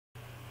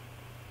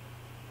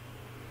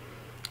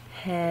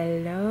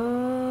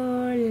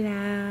Hello,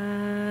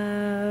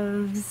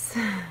 loves.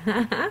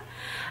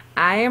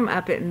 I am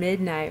up at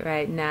midnight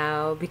right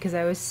now because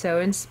I was so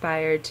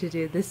inspired to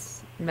do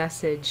this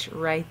message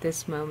right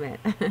this moment.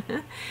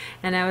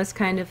 And I was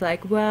kind of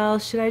like, well,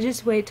 should I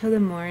just wait till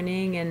the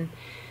morning and,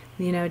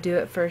 do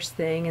it first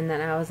thing? And then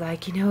I was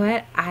like, you know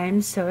what?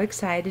 I'm so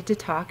excited to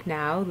talk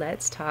now.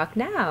 Let's talk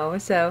now.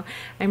 So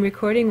I'm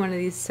recording one of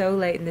these so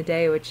late in the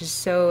day, which is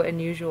so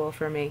unusual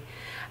for me.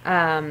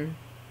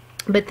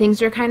 But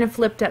things are kind of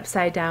flipped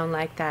upside down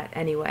like that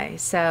anyway.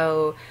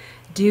 So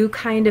do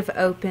kind of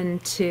open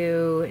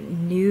to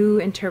new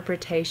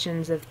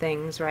interpretations of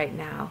things right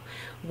now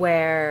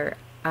where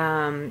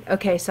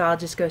okay, so I'll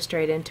just go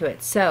straight into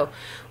it. So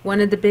one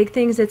of the big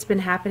things that's been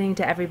happening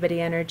to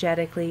everybody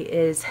energetically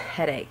is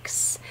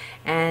headaches.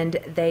 And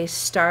they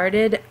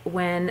started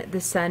when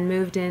the sun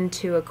moved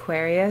into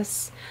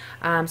Aquarius.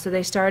 So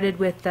they started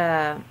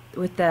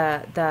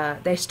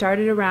they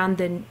started around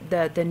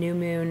the new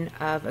moon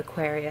of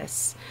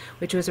Aquarius,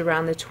 which was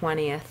around the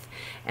 20th.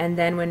 And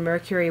then when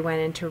Mercury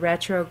went into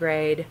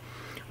retrograde,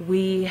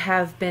 we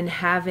have been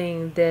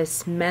having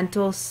this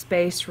mental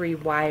space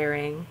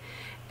rewiring.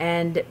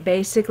 And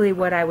basically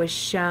what I was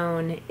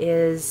shown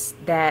is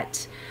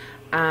that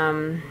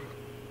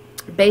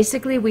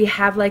basically we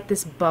have like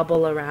this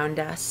bubble around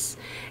us.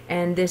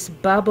 And this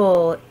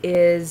bubble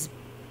is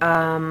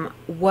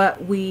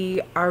what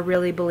we are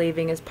really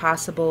believing is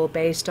possible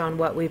based on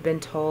what we've been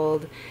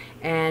told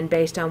and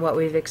based on what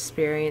we've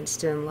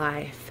experienced in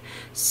life.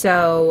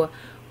 So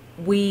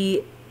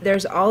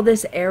there's all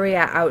this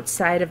area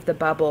outside of the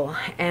bubble,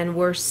 and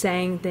we're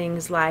saying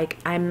things like,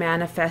 I'm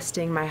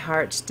manifesting my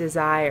heart's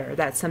desire.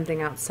 That's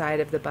something outside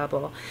of the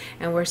bubble.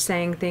 And we're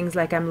saying things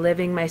like, I'm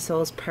living my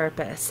soul's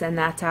purpose, and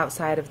that's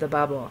outside of the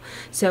bubble.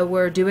 So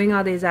we're doing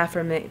all these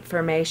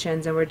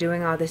affirmations, and we're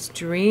doing all this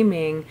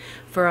dreaming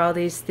for all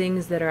these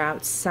things that are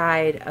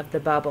outside of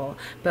the bubble.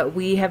 But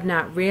we have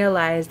not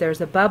realized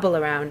there's a bubble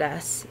around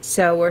us.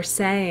 So we're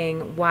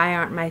saying, why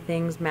aren't my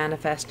things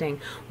manifesting?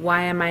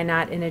 Why am I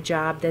not in a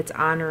job that's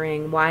honoring?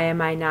 Why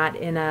am I not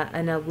in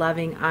a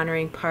loving,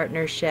 honoring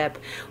partnership?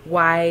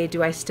 Why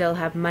do I still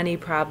have money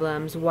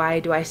problems? Why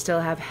do I still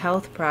have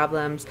health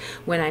problems?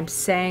 When I'm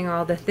saying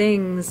all the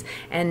things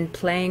and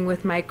playing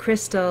with my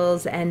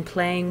crystals and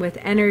playing with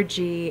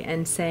energy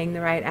and saying the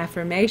right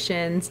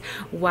affirmations,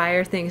 why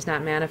are things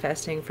not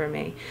manifesting for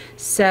me?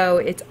 So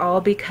it's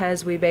all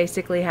because we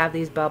basically have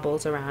these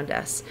bubbles around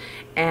us,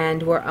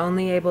 and we're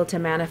only able to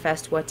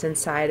manifest what's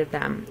inside of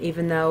them,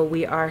 even though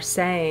we are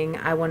saying,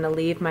 I want to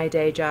leave my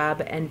day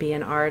job and be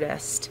an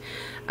artist.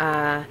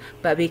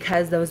 But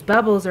because those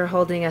bubbles are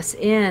holding us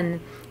in,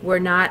 we're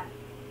not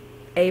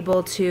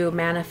able to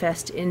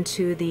manifest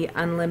into the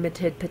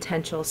unlimited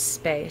potential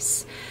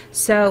space.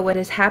 So what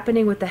is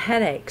happening with the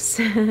headaches,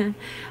 and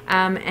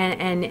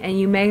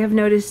you may have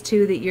noticed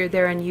too that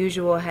they're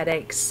unusual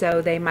headaches,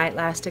 so they might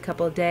last a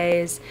couple of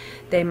days,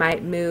 they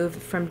might move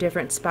from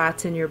different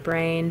spots in your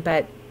brain,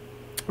 but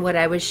what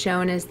I was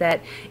shown is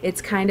that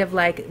it's kind of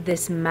like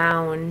this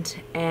mound,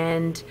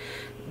 and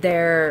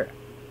there's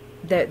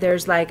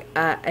like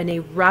an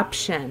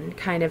eruption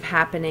kind of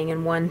happening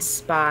in one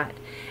spot.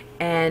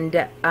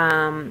 And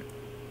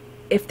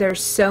if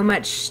there's so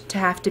much to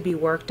have to be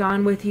worked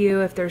on with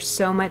you, if there's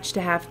so much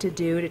to have to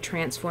do to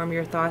transform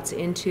your thoughts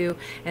into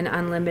an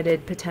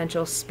unlimited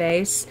potential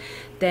space,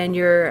 then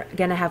you're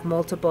going to have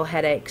multiple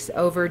headaches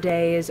over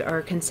days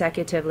or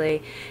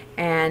consecutively.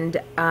 And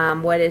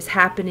what is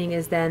happening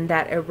is then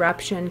that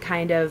eruption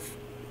kind of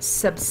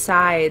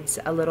subsides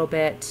a little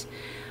bit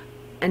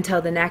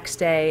until the next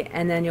day,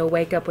 and then you'll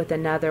wake up with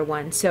another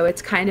one. So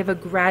it's kind of a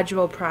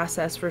gradual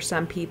process for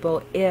some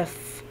people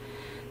if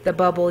the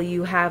bubble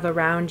you have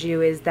around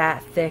you is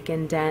that thick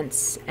and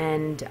dense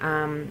and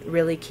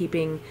really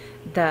keeping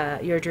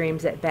your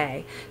dreams at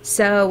bay.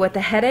 So what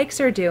the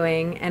headaches are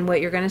doing, and what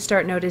you're going to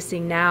start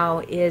noticing now,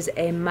 is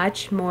a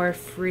much more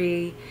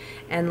free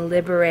and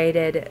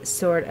liberated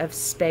sort of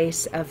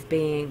space of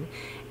being.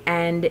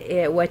 And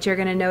what you're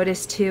going to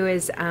notice too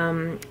is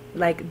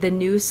like the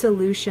new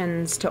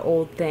solutions to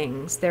old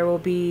things. There will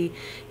be,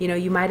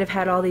 you might have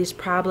had all these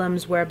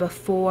problems where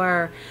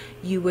before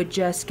you would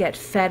just get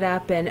fed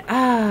up and,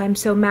 I'm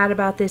so mad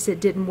about this, it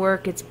didn't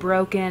work, it's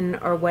broken,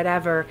 or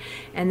whatever.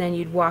 And then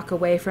you'd walk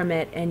away from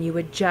it and you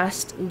would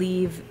just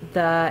leave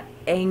the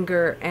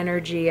anger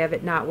energy of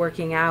it not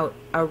working out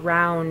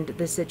around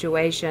the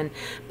situation.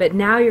 But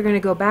now you're going to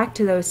go back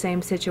to those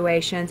same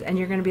situations and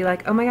you're going to be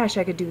like, oh my gosh,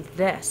 I could do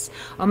this.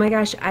 Oh my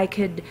gosh, I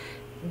could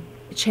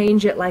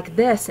change it like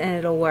this and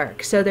it'll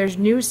work. So there's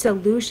new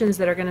solutions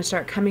that are going to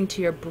start coming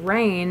to your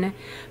brain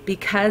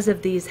because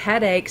of these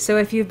headaches. So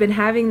if you've been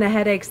having the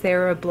headaches,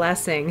 they're a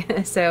blessing.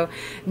 So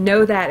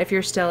know that if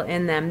you're still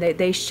in them,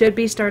 they should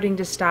be starting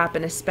to stop,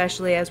 and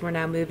especially as we're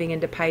now moving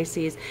into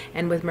Pisces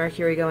and with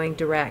Mercury going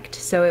direct.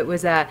 So it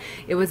was a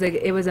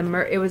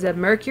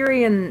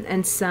Mercury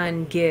and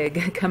Sun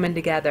gig coming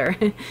together,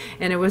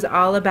 and it was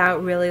all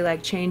about really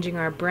like changing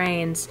our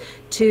brains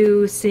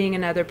to seeing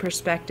another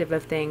perspective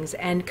of things,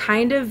 and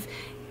kind of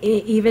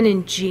even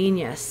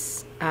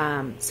ingenious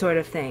sort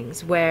of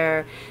things,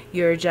 where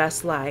you're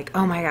just like,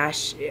 oh my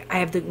gosh, I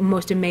have the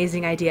most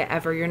amazing idea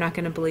ever. You're not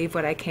going to believe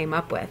what I came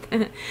up with.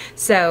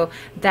 So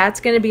that's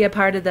going to be a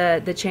part of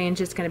the change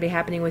that's going to be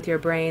happening with your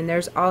brain.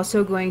 There's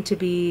also going to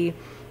be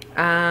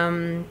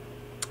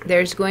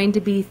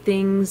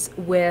things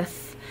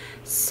with,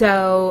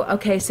 so,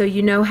 okay, so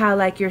you know how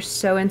like you're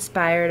so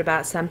inspired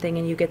about something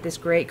and you get this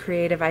great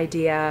creative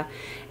idea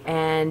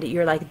and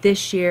you're like,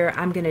 this year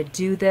I'm going to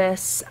do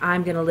this,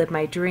 I'm going to live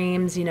my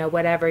dreams, you know,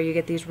 whatever. You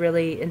get these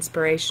really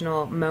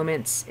inspirational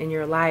moments in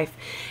your life,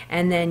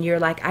 and then you're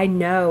like, I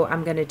know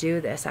I'm going to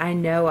do this, I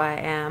know I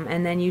am,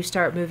 and then you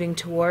start moving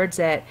towards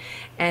it,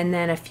 and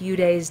then a few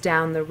days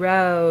down the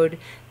road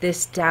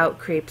this doubt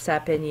creeps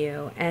up in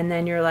you, and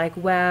then you're like,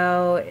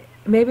 well,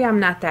 maybe I'm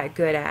not that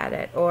good at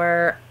it,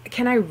 or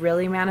can I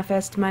really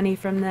manifest money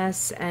from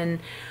this? And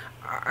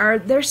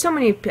there's so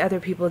many other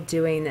people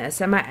doing this.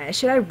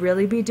 Should I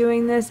really be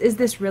doing this? Is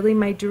this really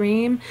my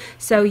dream?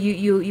 So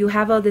you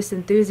have all this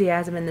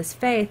enthusiasm and this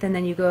faith, and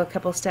then you go a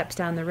couple steps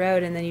down the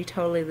road and then you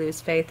totally lose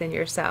faith in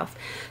yourself.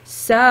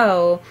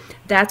 So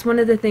that's one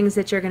of the things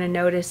that you're going to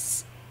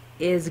notice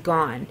is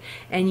gone.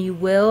 And you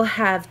will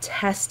have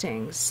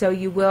testings. So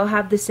you will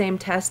have the same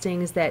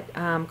testings that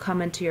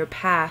come into your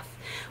path,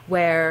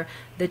 where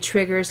the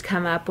triggers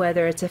come up,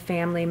 whether it's a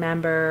family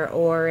member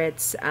or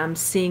it's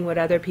seeing what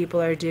other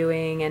people are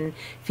doing and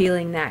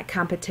feeling that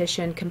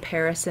competition,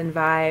 comparison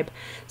vibe.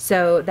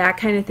 So that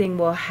kind of thing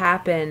will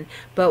happen.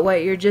 But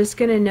what you're just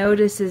going to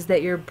notice is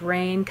that your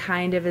brain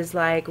kind of is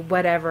like,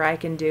 whatever, I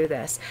can do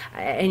this.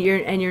 And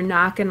you're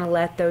not going to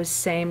let those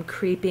same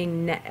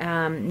creeping,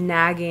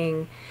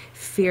 nagging,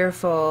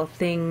 fearful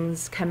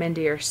things come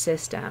into your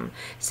system.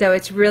 So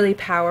it's really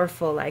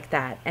powerful like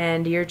that,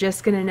 and you're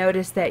just going to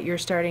notice that you're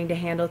starting to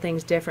handle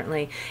things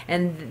differently,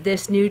 and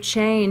this new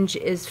change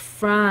is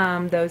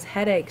from those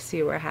headaches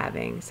you were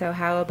having. So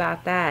how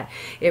about that?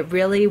 It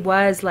really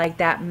was like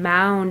that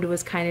mound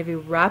was kind of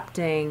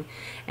erupting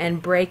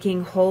and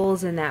breaking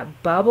holes in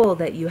that bubble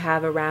that you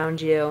have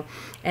around you,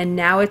 and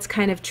now it's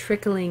kind of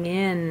trickling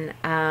in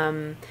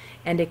and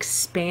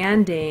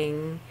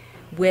expanding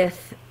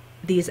with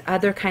these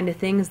other kind of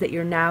things that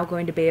you're now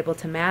going to be able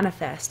to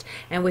manifest.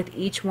 And with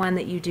each one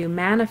that you do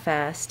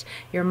manifest,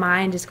 your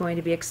mind is going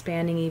to be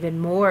expanding even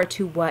more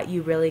to what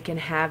you really can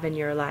have in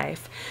your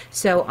life.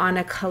 So on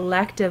a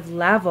collective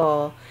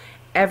level,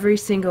 every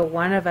single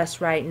one of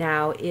us right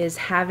now is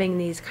having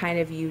these kind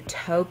of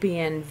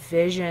utopian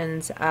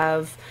visions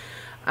of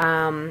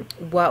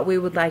what we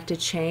would like to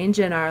change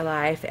in our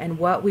life and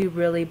what we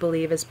really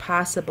believe is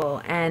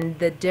possible. And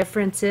the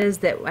difference is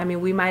that, I mean,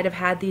 we might have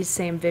had these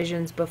same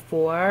visions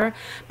before,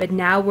 but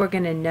now we're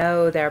going to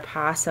know they're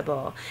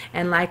possible.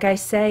 And like I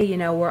say, you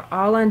know, we're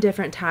all on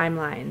different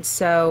timelines.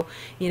 So,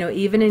 you know,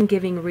 even in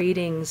giving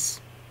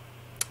readings,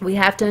 we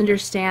have to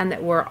understand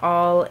that we're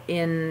all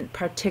in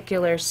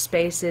particular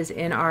spaces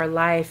in our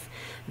life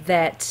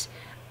that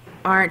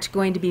aren't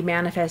going to be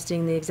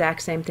manifesting the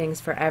exact same things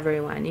for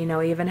everyone. You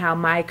know, even how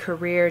my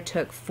career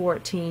took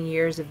 14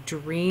 years of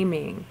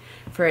dreaming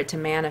for it to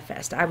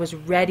manifest. I was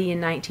ready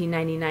in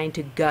 1999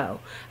 to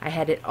go. I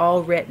had it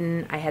all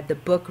written. I had the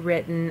book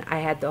written. I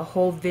had the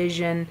whole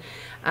vision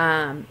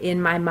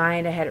in my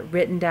mind. I had it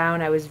written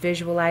down. I was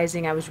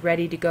visualizing. I was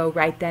ready to go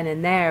right then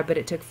and there, but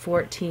it took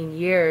 14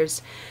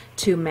 years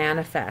to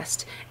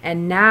manifest.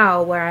 And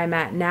now, where I'm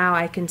at now,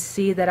 I can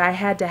see that I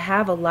had to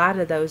have a lot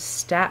of those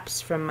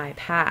steps from my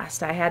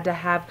past. I had to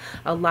have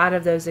a lot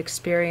of those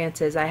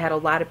experiences. I had a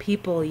lot of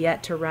people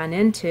yet to run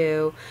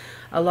into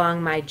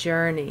along my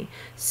journey.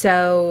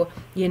 So,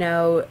 you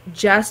know,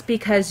 just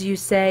because you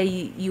say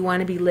you want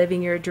to be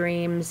living your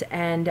dreams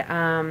and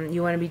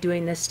you want to be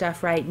doing this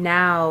stuff right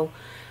now,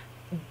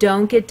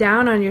 don't get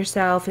down on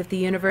yourself if the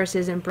universe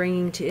isn't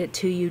bringing it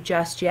to you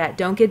just yet.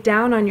 Don't get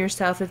down on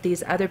yourself if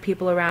these other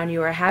people around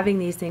you are having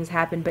these things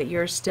happen, but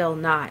you're still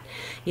not.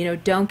 You know,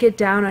 don't get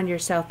down on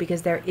yourself,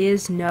 because there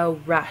is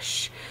no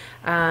rush.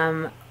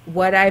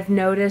 What I've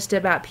noticed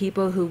about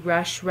people who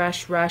rush,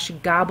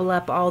 gobble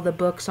up all the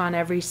books on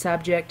every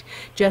subject,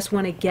 just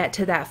want to get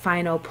to that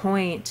final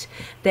point,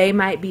 they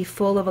might be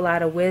full of a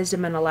lot of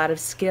wisdom and a lot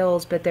of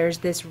skills, but there's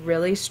this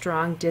really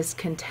strong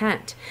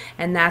discontent.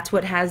 And that's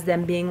what has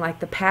them being like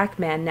the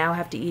Pac-Man, now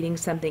have to eating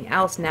something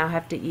else, now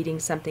have to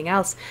eating something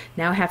else,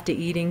 now have to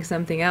eating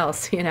something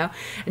else, you know.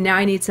 And now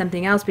I need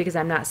something else because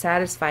I'm not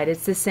satisfied.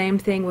 It's the same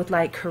thing with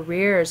like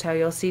careers, how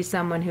you'll see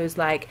someone who's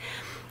like,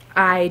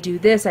 I do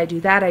this, I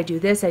do that, I do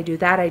this, I do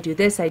that, I do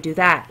this, I do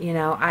that. You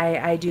know,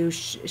 I do,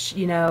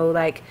 you know,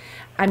 like,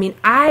 I mean,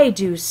 I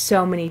do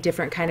so many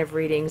different kind of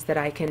readings that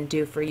I can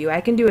do for you. I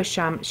can do a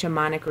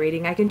shamanic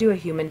reading. I can do a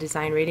human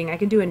design reading. I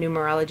can do a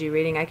numerology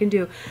reading. I can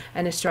do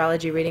an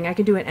astrology reading. I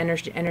can do an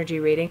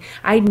energy reading.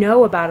 I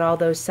know about all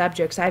those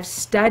subjects. I've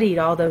studied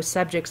all those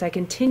subjects. I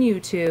continue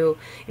to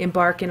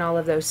embark in all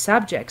of those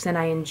subjects, and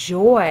I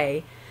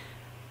enjoy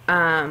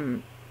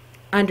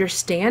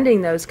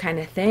understanding those kind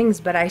of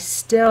things, but I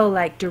still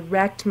like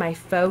direct my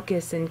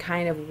focus in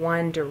kind of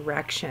one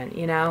direction,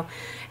 you know?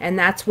 And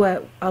that's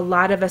what a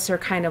lot of us are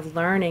kind of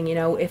learning, you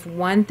know, if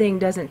one thing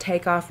doesn't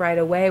take off right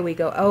away, we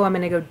go, oh, I'm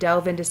going to go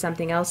delve into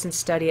something else and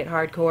study it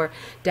hardcore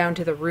down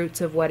to the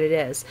roots of what it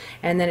is.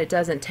 And then it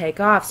doesn't take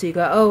off. So you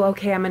go, oh,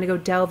 okay, I'm going to go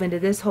delve into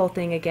this whole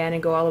thing again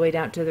and go all the way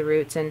down to the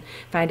roots and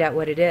find out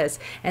what it is.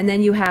 And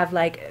then you have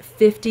like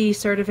 50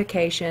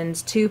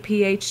 certifications, 2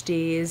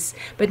 PhDs,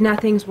 but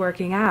nothing's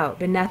working out.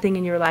 But nothing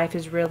in your life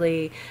is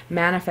really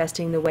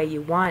manifesting the way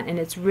you want. And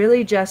it's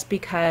really just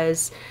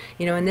because,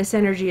 you know, and this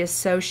energy is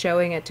so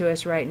showing it to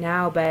us right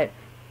now, but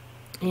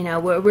you know,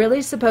 we're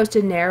really supposed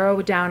to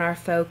narrow down our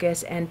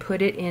focus and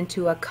put it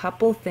into a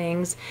couple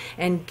things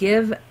and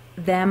give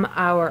them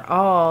our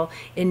all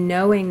in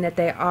knowing that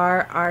they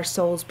are our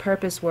soul's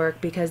purpose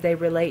work, because they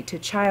relate to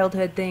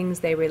childhood things,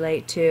 they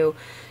relate to,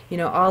 you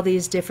know, all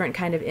these different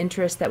kind of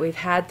interests that we've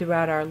had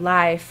throughout our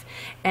life,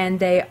 and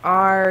they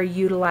are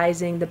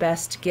utilizing the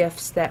best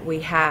gifts that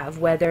we have,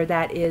 whether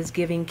that is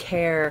giving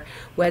care,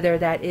 whether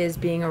that is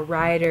being a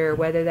writer,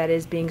 whether that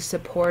is being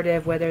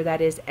supportive, whether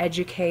that is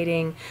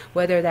educating,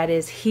 whether that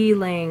is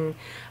healing.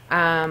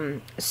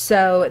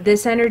 So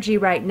this energy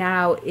right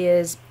now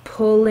is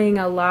pulling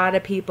a lot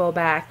of people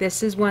back.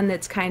 This is one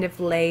that's kind of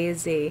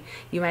lazy.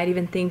 You might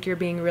even think you're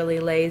being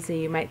really lazy.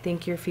 You might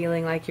think you're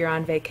feeling like you're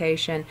on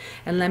vacation.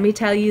 And let me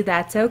tell you,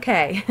 that's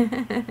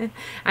okay.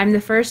 I'm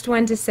the first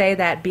one to say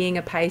that, being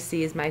a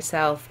Pisces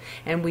myself.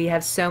 And we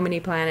have so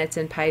many planets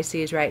in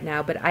Pisces right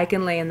now, but I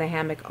can lay in the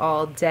hammock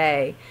all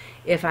day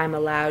if I'm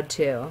allowed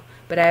to.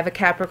 But I have a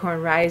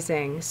Capricorn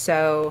rising,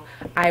 so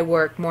I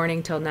work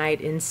morning till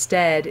night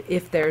instead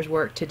if there's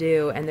work to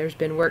do, and there's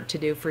been work to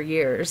do for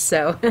years.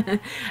 So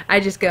I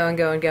just go and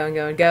go and go and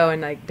go and go,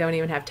 and like don't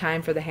even have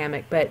time for the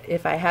hammock. But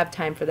if I have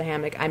time for the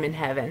hammock, I'm in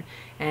heaven,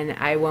 and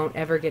I won't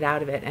ever get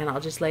out of it, and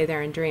I'll just lay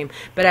there and dream.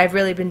 But I've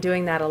really been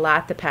doing that a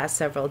lot the past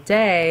several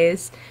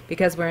days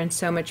because we're in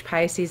so much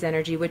Pisces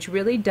energy, which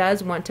really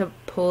does want to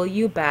pull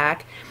you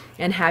back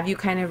and have you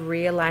kind of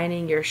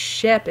realigning your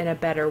ship in a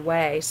better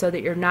way, so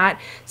that you're not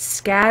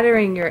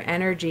scattering your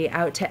energy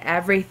out to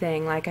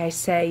everything. Like I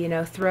say, you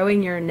know,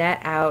 throwing your net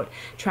out,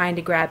 trying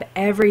to grab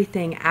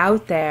everything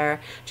out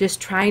there, just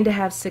trying to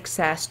have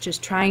success,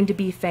 just trying to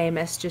be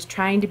famous, just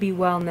trying to be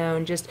well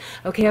known, just,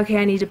 okay,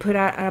 I need to put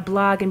out a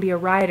blog and be a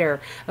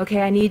writer.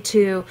 Okay, I need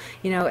to,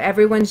 you know,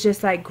 everyone's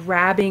just like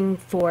grabbing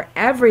for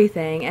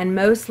everything, and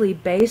mostly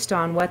based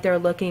on what they're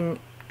looking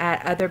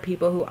at other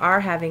people who are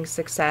having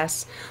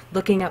success,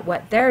 looking at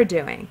what they're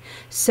doing.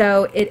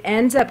 So it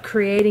ends up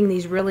creating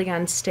these really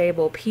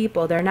unstable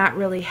people. They're not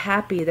really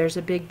happy. There's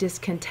a big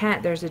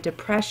discontent. There's a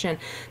depression.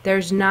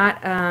 There's not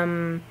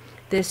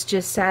this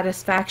just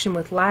satisfaction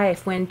with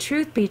life, when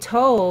truth be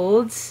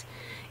told,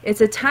 it's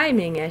a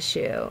timing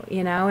issue,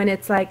 you know. And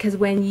it's like, because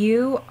when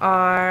you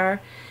are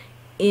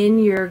in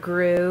your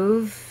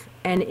groove,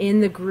 and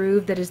in the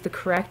groove that is the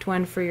correct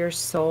one for your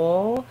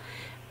soul,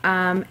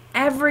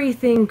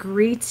 everything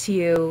greets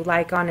you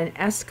like on an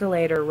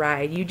escalator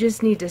ride. You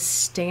just need to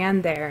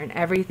stand there and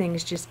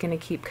everything's just going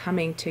to keep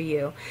coming to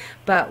you.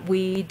 But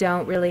we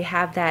don't really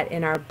have that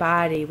in our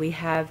body. We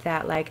have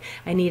that like,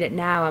 I need it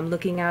now. I'm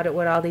looking out at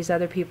what all these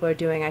other people are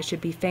doing. I should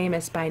be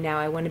famous by now.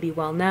 I want to be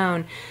well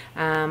known.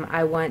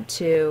 I want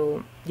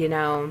to, you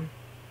know,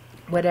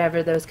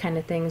 whatever those kind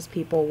of things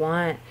people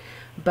want.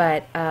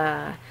 But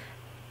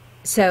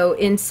so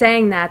in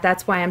saying that,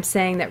 that's why I'm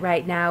saying that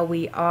right now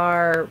we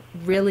are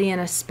really in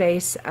a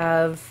space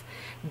of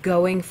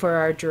going for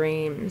our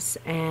dreams,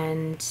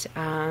 and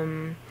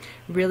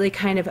really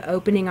kind of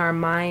opening our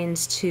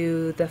minds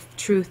to the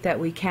truth that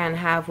we can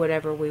have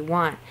whatever we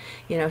want.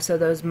 You know, so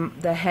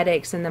the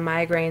headaches and the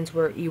migraines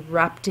were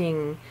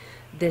erupting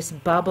this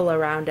bubble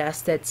around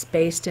us that's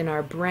based in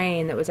our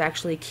brain that was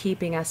actually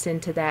keeping us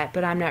into that,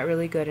 but I'm not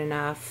really good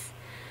enough.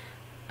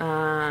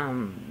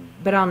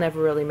 But I'll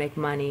never really make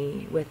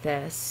money with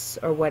this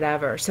or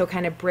whatever. So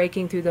kind of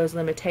breaking through those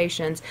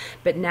limitations.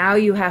 But now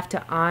you have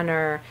to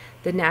honor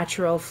the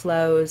natural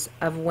flows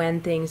of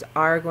when things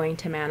are going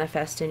to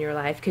manifest in your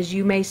life, because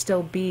you may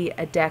still be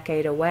a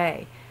decade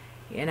away.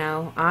 You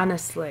know,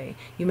 honestly,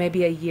 you may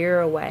be a year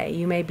away,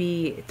 you may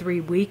be 3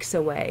 weeks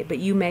away, but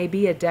you may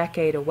be a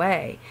decade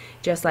away.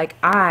 Just like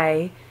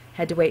I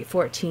had to wait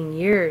 14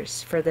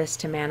 years for this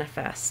to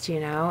manifest, you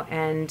know,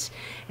 and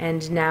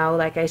now,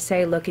 like I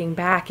say, looking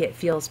back, it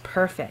feels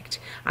perfect.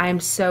 I'm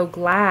so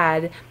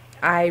glad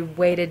I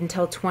waited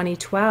until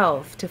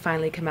 2012 to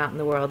finally come out in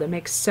the world. It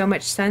makes so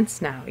much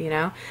sense now, you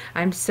know.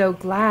 I'm so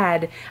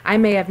glad. I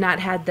may have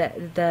not had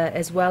the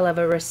as well of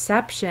a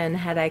reception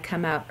had I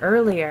come out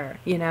earlier,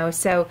 you know.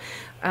 So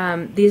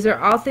these are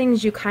all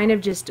things you kind of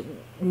just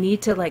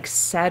need to like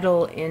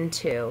settle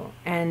into,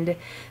 and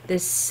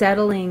this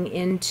settling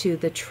into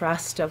the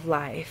trust of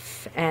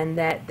life, and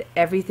that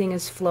everything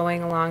is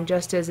flowing along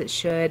just as it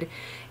should,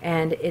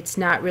 and it's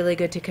not really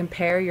good to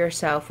compare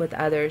yourself with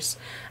others.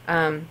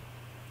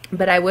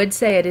 But I would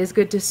say it is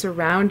good to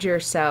surround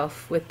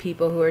yourself with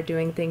people who are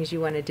doing things you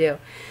want to do.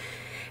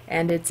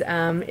 And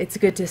it's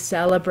good to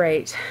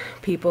celebrate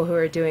people who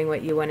are doing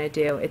what you want to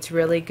do. It's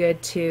really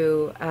good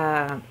to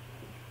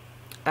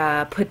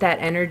put that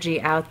energy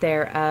out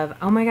there of,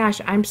 oh my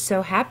gosh, I'm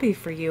so happy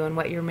for you and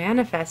what you're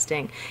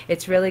manifesting.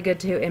 It's really good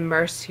to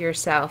immerse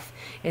yourself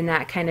in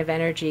that kind of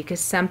energy, because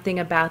something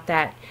about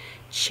that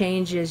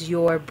changes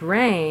your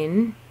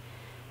brain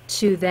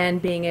to then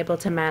being able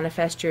to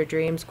manifest your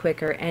dreams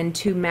quicker and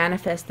to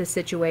manifest the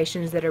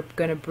situations that are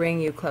going to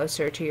bring you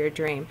closer to your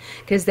dream.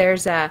 Because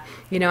there's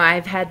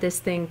I've had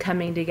this thing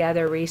coming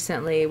together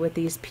recently with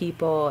these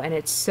people, and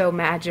it's so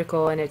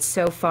magical and it's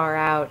so far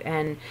out.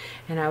 And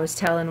I was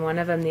telling one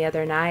of them the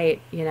other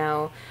night,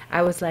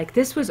 I was like,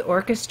 this was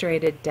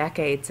orchestrated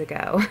decades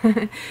ago.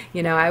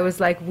 I was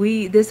like,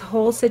 this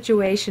whole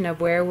situation of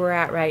where we're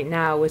at right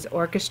now was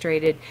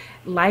orchestrated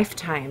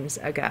lifetimes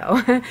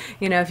ago.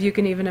 If you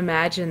can even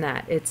imagine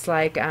that. It's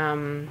like,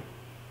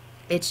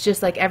 it's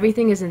just like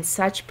everything is in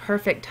such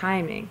perfect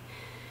timing.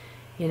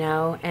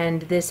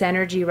 And this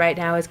energy right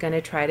now is going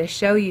to try to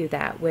show you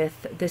that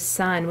with the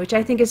sun, which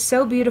I think is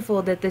so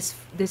beautiful, that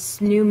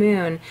this new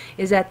moon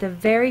is at the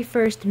very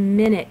first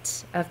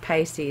minute of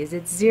Pisces.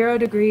 It's 0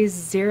 degrees,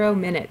 0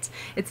 minutes.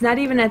 It's not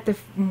even at the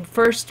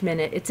first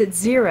minute. It's at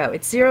 0.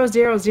 It's 0,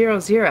 0, 0,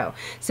 0.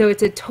 So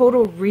it's a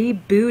total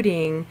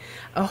rebooting.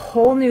 A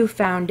whole new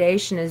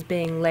foundation is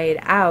being laid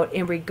out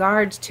in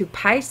regards to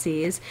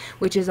Pisces,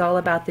 which is all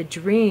about the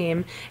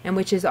dream, and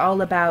which is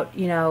all about,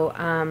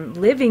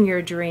 living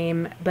your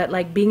dream, but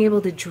like being able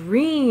to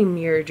dream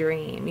your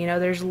dream.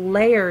 There's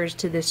layers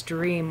to this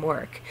dream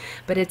work,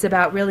 but it's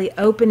about really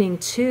opening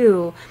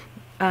to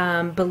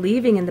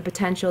believing in the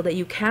potential that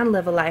you can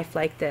live a life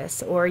like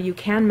this, or you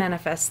can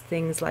manifest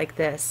things like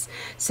this.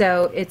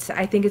 So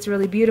I think it's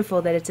really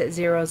beautiful that it's at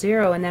 0,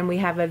 0, and then we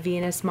have a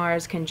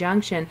Venus-Mars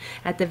conjunction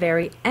at the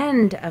very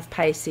end of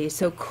Pisces.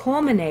 So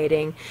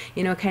culminating,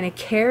 kind of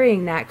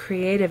carrying that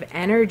creative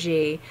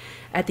energy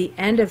at the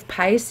end of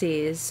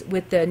Pisces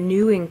with the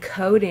new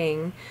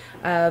encoding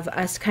of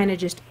us kind of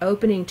just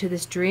opening to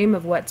this dream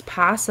of what's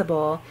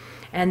possible.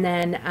 And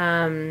then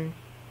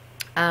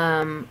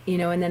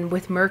and then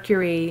with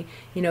Mercury,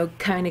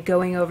 kind of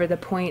going over the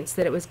points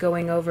that it was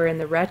going over in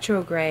the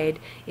retrograde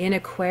in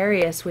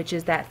Aquarius, which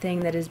is that thing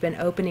that has been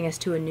opening us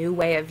to a new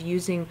way of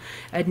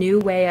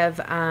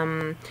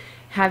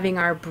having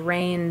our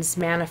brains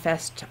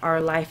manifest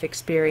our life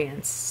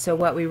experience. So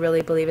what we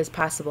really believe is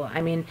possible.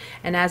 And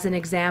as an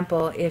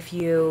example, if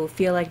you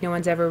feel like no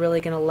one's ever really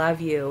going to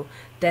love you,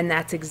 then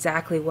that's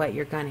exactly what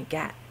you're going to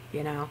get.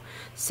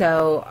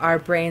 So our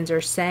brains are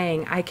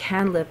saying, I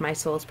can live my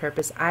soul's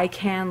purpose. I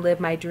can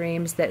live my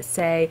dreams that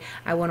say,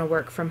 I want to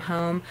work from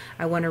home.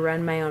 I want to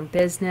run my own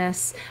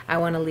business. I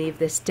want to leave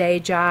this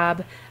day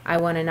job. I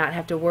want to not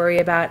have to worry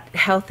about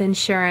health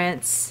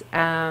insurance,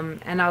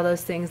 and all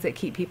those things that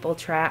keep people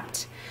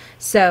trapped.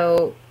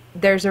 So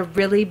there's a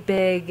really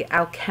big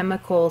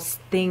alchemical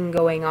thing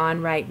going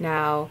on right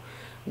now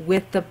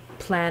with the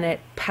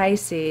planet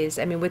Pisces,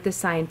 with the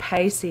sign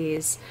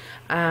Pisces,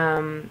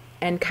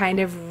 and kind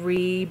of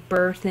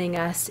rebirthing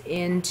us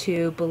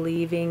into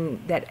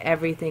believing that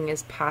everything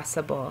is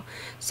possible,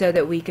 so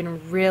that we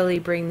can really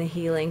bring the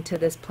healing to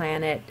this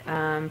planet,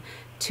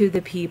 to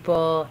the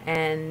people,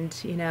 and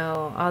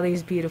all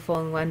these beautiful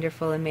and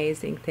wonderful,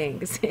 amazing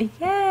things.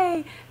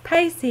 Yay,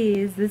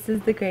 Pisces, this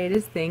is the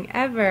greatest thing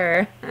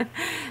ever.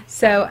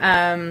 So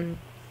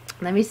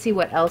let me see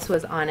what else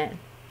was on it.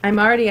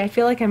 I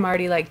feel like I'm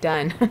already like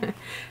done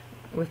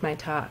with my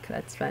talk.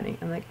 That's funny.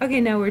 I'm like,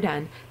 okay, no, we're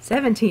done.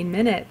 17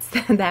 minutes.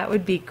 That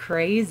would be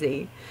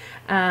crazy.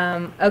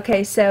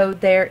 Okay, so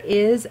there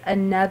is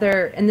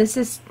another, and this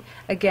is,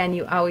 again,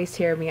 you always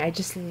hear me. I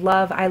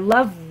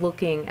love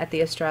looking at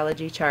the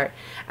astrology chart.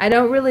 I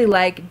don't really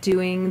like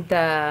doing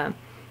the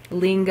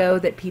lingo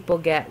that people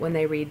get when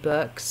they read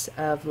books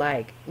of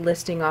like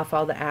listing off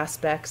all the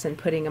aspects and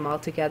putting them all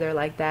together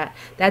like that.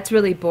 That's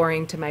really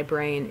boring to my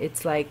brain.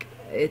 It's like,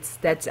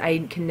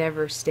 I can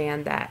never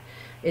stand that.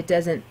 It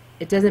doesn't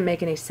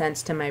make any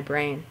sense to my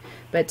brain.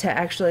 But to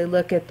actually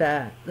look at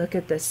the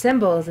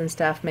symbols and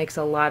stuff makes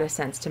a lot of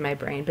sense to my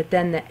brain. But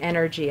then the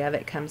energy of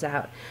it comes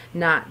out.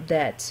 Not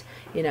that,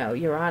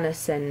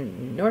 Uranus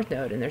and North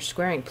Node and they're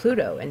squaring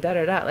Pluto and da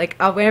da da. Like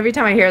every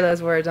time I hear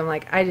those words, I'm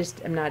like, I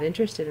just am not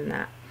interested in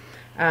that.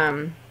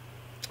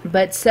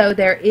 But so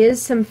there is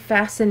some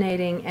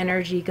fascinating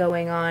energy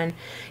going on,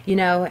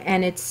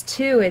 and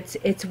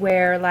it's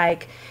where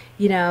like,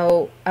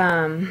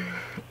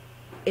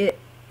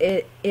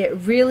 it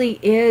really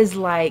is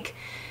like,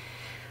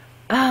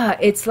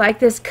 it's like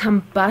this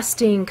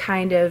combusting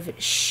kind of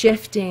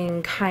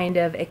shifting, kind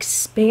of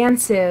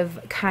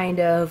expansive, kind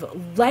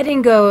of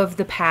letting go of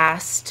the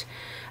past,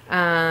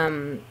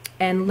 and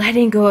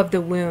letting go of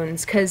the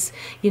wounds. Because,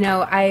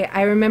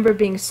 I remember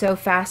being so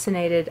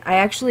fascinated. I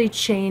actually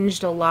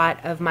changed a lot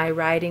of my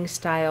writing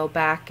style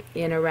back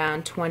in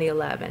around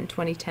 2011,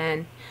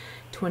 2010.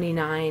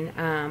 29,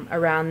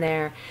 around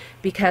there,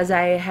 because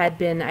at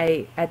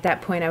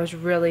that point I was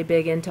really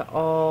big into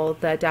all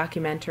the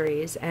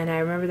documentaries, and I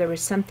remember there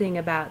was something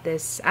about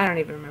this, I don't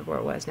even remember what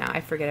it was now,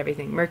 I forget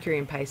everything, Mercury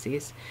and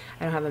Pisces,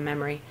 I don't have a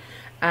memory,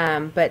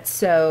 but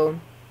so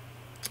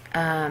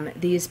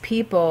these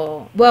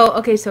people, well,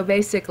 okay, so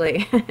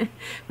basically,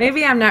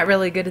 maybe I'm not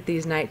really good at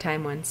these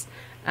nighttime ones,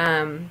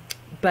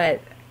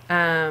 but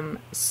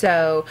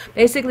so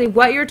basically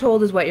what you're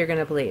told is what you're going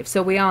to believe.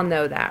 So we all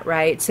know that,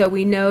 right? So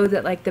we know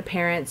that, like, the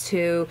parents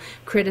who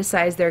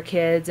criticize their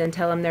kids and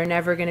tell them they're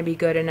never going to be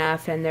good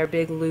enough and they're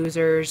big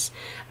losers,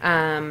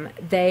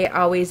 they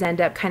always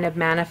end up kind of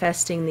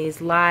manifesting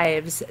these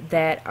lives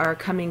that are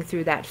coming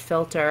through that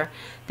filter,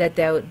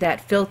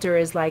 that filter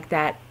is like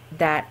that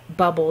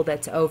bubble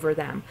that's over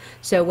them.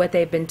 So what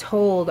they've been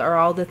told are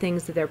all the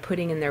things that they're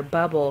putting in their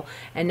bubble,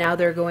 and now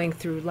they're going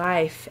through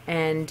life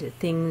and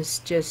things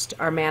just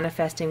are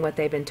manifesting what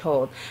they've been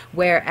told.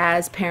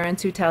 Whereas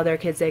parents who tell their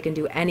kids they can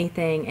do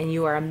anything and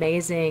you are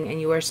amazing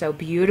and you are so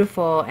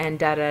beautiful and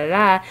da da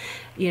da,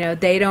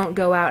 they don't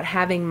go out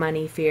having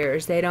money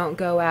fears. They don't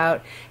go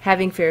out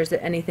having fears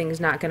that anything's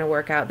not going to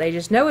work out. They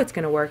just know it's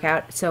going to work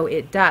out, so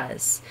it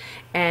does.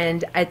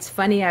 And it's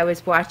funny, I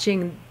was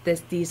watching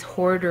these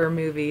hoarder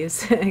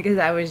movies because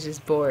I was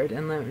just bored,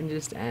 and let me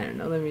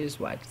just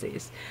watch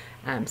these.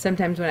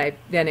 Sometimes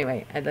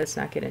anyway, let's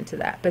not get into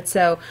that. But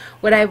so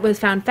what I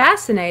found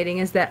fascinating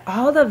is that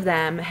all of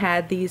them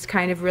had these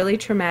kind of really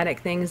traumatic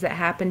things that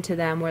happened to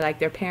them, where, like,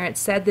 their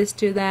parents said this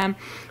to them,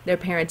 their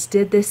parents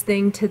did this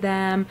thing to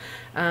them,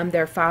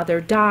 their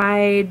father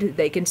died,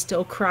 they can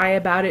still cry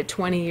about it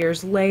 20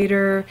 years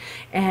later.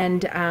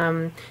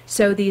 And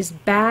so these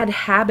bad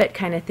habit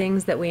kind of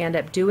things that we end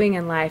up doing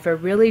in life are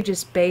really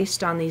just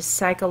based on these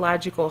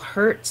psychological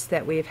hurts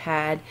that we've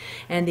had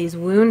and these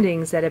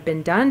woundings that have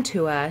been done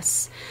to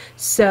us.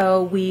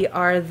 So we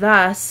are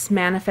thus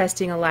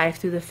manifesting a life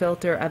through the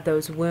filter of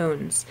those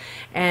wounds.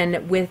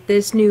 And with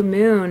this new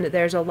moon,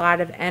 there's a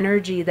lot of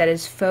energy that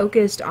is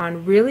focused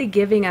on really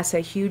giving us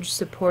a huge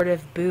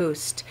supportive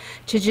boost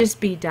to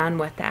just be done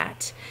with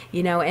that,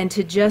 and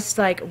to just,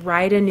 like,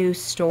 write a new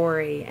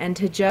story and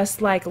to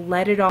just, like,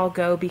 let it all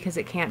go because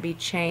it can't be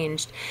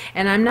changed.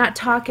 And I'm not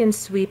talking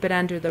sweep it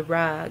under the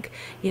rug.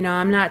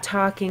 I'm not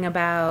talking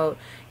about,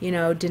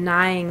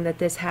 denying that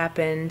this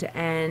happened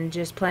and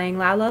just playing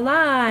la la la,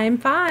 I'm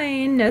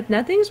fine,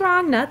 nothing's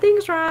wrong,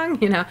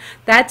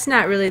 that's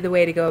not really the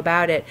way to go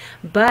about it.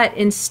 But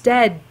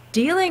instead,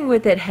 dealing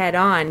with it head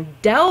on,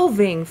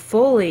 delving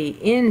fully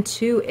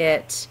into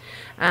it,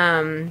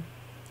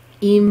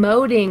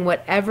 emoting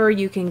whatever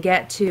you can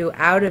get to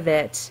out of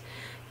it,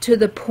 to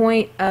the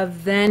point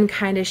of then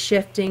kind of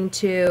shifting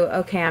to,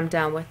 okay, I'm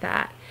done with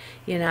that.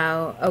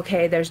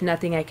 Okay, there's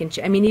nothing I can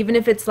even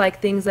if it's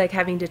like things like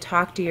having to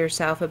talk to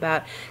yourself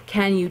about,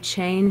 can you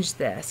change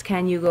this?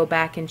 Can you go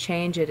back and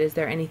change it? Is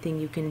there anything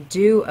you can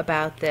do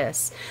about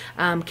this?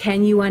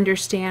 Can you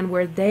understand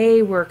where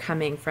they were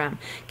coming from?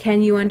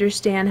 Can you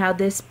understand how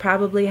this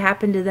probably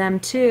happened to them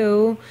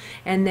too,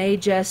 and they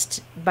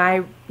just,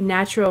 by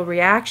natural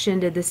reaction,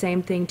 did the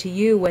same thing to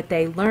you, what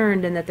they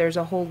learned, and that there's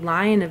a whole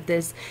line of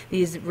these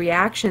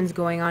reactions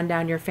going on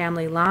down your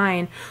family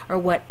line or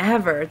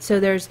whatever. So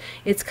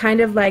it's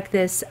kind of like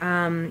this,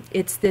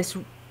 it's this,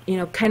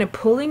 kind of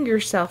pulling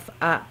yourself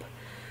up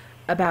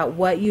about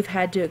what you've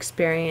had to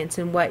experience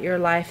and what your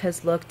life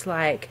has looked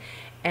like,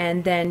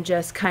 and then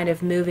just kind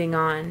of moving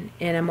on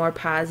in a more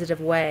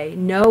positive way,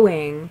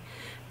 knowing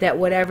that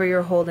whatever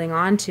you're holding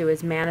on to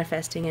is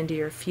manifesting into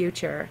your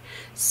future.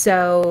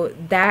 So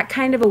that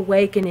kind of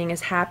awakening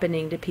is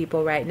happening to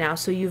people right now.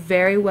 So you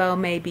very well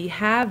may be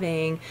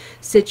having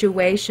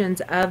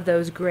situations of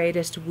those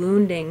greatest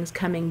woundings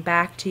coming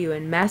back to you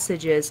in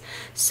messages,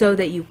 so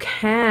that you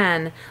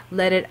can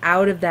let it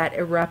out of that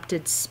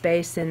erupted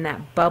space in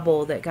that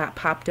bubble that got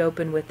popped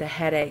open with the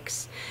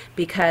headaches.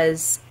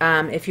 Because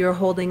if you're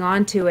holding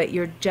on to it,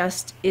 you're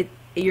just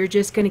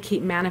going to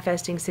keep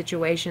manifesting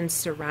situations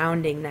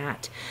surrounding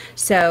that.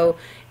 So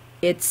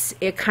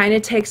it kind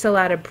of takes a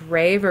lot of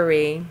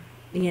bravery,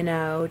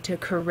 to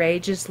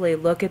courageously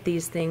look at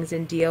these things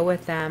and deal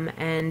with them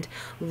and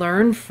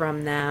learn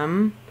from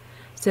them,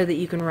 so that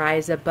you can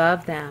rise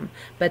above them.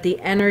 But the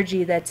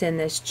energy that's in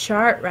this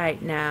chart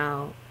right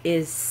now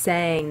is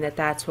saying that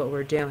that's what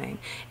we're doing.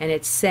 And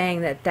it's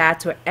saying that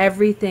that's what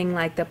everything,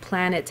 like the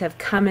planets have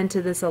come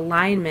into this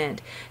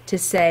alignment to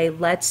say,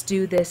 let's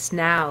do this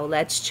now.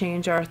 Let's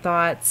change our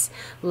thoughts.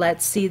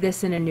 Let's see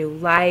this in a new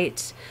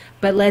light.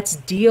 But let's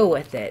deal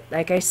with it.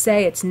 Like I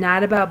say, it's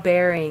not about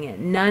burying it.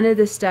 None of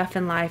the stuff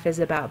in life is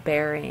about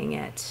burying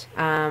it.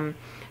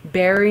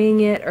 Burying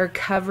it or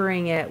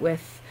covering it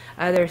with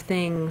other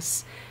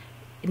things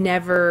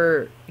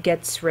never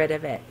gets rid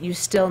of it. You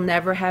still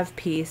never have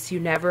peace. You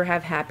never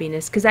have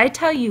happiness. Because I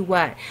tell you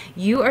what,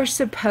 you are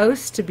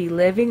supposed to be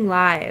living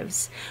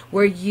lives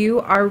where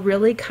you are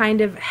really kind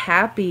of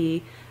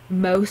happy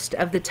most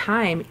of the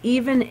time,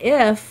 even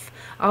if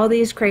all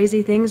these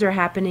crazy things are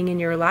happening in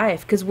your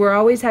life, because we're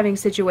always having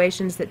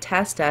situations that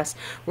test us.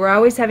 We're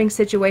always having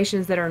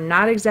situations that are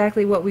not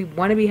exactly what we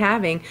want to be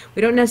having.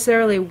 We don't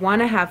necessarily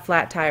want to have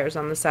flat tires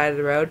on the side of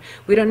the road.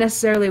 We don't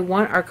necessarily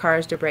want our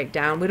cars to break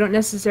down. We don't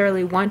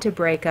necessarily want to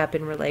break up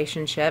in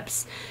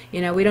relationships. You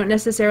know, we don't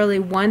necessarily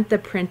want the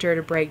printer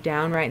to break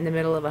down right in the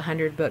middle of a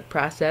 100-book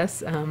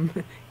process.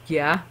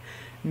 Yeah,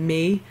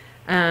 me.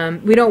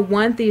 We don't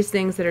want these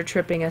things that are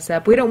tripping us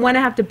up. We don't want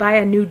to have to buy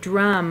a new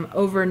drum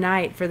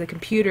overnight for the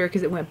computer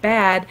because it went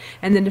bad,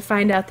 and then to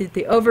find out that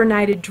the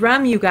overnighted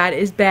drum you got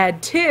is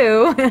bad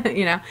too.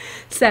 You know,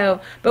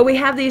 so, but we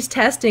have these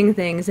testing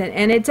things,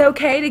 and it's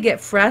okay to get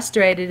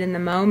frustrated in the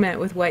moment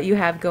with what you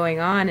have going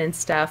on and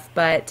stuff,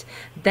 but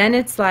then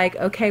it's like,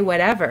 okay,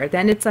 whatever.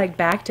 Then it's like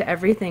back to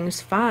everything's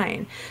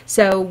fine.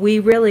 So we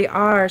really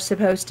are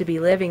supposed to be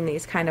living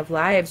these kind of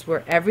lives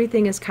where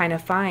everything is kind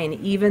of fine,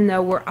 even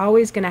though we're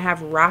always going to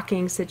have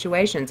rocking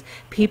situations.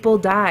 People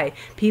die,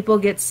 people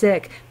get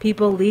sick,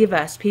 people leave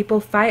us, people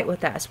fight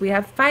with us. We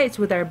have fights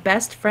with our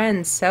best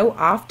friends so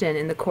often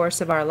in the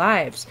course of our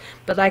lives.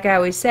 But like I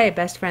always say,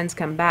 best friends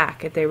come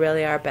back if they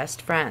really are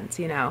best friends,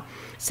 you know.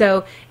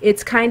 So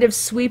it's kind of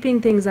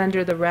sweeping things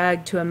under the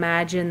rug to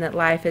imagine that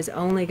life is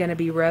only going to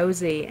be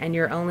rosy and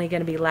you're only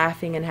going to be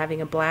laughing and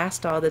having a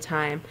blast all the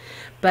time.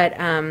 But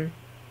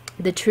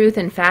the truth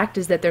and fact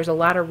is that there's a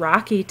lot of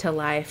rocky to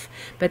life,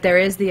 but there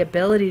is the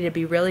ability to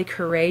be really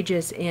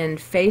courageous in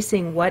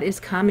facing what is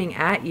coming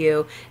at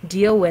you,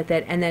 deal with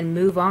it, and then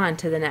move on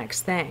to the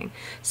next thing,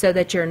 so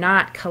that you're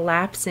not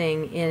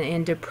collapsing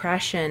in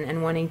depression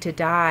and wanting to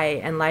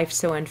die and life's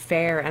so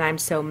unfair and I'm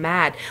so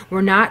mad.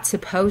 We're not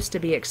supposed to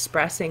be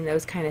expressing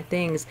those kind of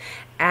things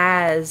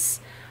as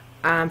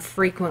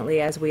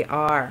frequently as we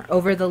are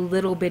over the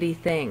little bitty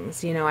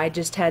things. You know, I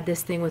just had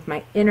this thing with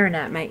my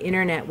internet. My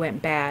internet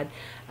went bad.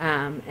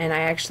 And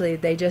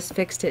they just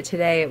fixed it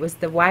today. It was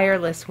the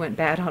wireless went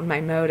bad on my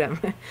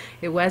modem.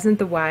 It wasn't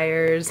the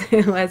wires.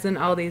 It wasn't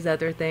all these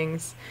other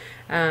things.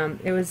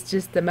 It was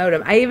just the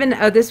modem.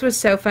 This was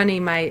so funny,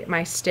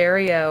 my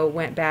stereo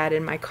went bad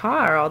in my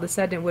car. All of a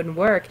sudden it wouldn't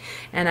work.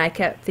 And I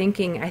kept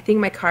thinking, I think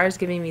my car is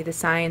giving me the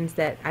signs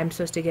that I'm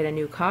supposed to get a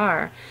new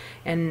car.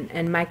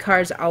 And my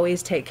cars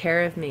always take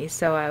care of me.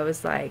 So I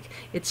was like,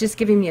 it's just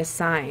giving me a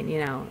sign,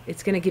 you know.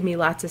 It's going to give me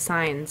lots of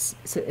signs.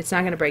 So it's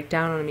not going to break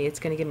down on me. It's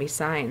going to give me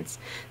signs.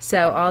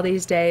 So all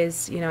these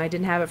days, you know, I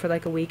didn't have it for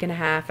like a week and a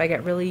half. I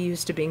got really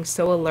used to being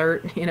so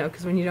alert, you know,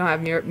 because when you don't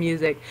have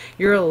music,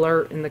 you're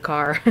alert in the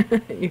car.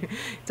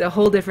 It's a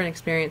whole different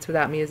experience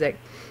without music.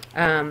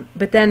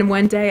 But then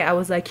one day I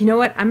was like, you know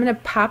what? I'm going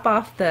to pop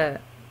off the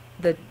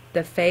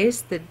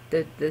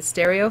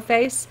stereo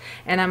face,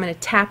 and I'm going to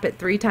tap it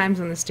 3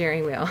 times on the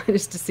steering wheel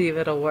just to see if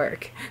it'll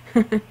work.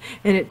 And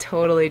it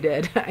totally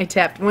did. I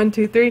tapped 1,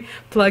 2, 3,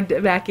 plugged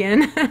it back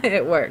in.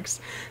 It works.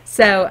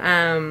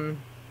 So,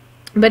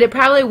 but it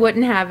probably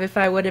wouldn't have if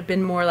I would have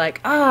been more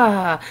like,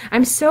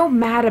 I'm so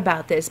mad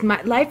about this.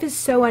 My life is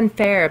so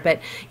unfair.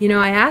 But, you know,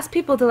 I ask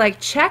people to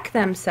like check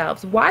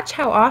themselves. Watch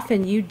how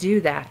often you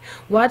do that.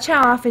 Watch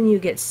how often you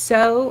get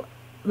so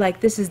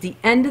like this is the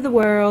end of the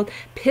world,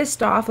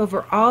 pissed off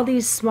over all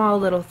these small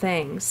little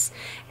things.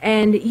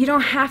 And you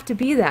don't have to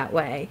be that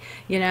way.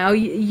 You know,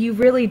 you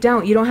really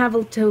don't. You don't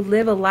have to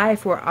live a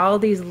life where all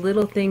these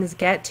little things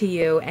get to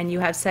you and you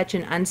have such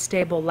an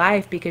unstable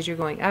life because you're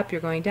going up, you're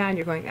going down,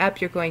 you're going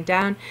up, you're going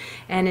down.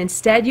 And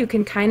instead you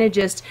can kind of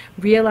just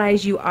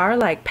realize you are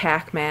like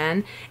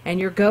Pac-Man and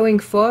you're going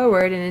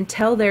forward, and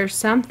until there's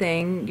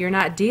something, you're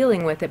not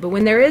dealing with it. But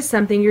when there is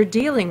something, you're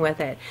dealing with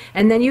it.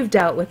 And then you've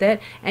dealt with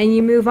it and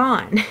you move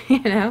on,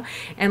 you know.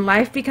 And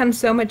life becomes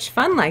so much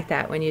fun like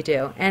that when you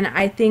do. And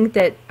I think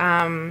that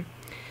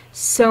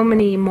so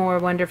many more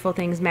wonderful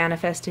things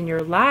manifest in your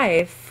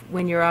life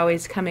when you're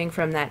always coming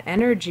from that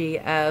energy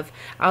of,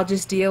 I'll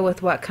just deal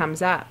with what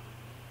comes up,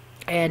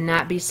 and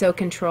not be so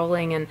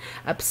controlling and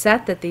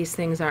upset that these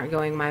things aren't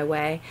going my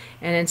way,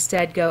 and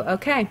instead go,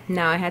 okay,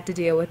 now I have to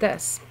deal with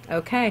this.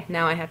 Okay,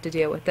 now I have to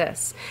deal with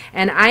this.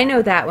 And I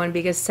know that one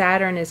because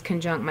Saturn is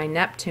conjunct my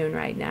Neptune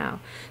right now.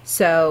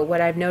 So what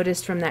I've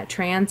noticed from that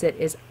transit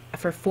is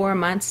for 4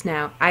 months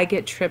now, I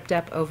get tripped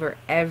up over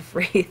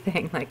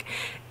everything, like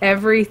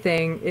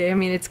everything. I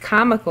mean, it's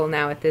comical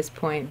now at this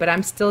point, but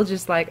I'm still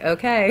just like,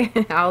 okay,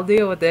 I'll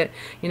deal with it.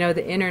 You know,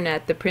 the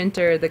internet, the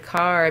printer, the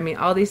car, I mean,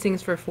 all these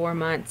things for 4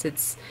 months.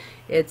 It's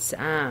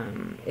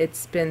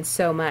been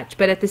so much.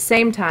 But at the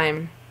same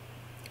time,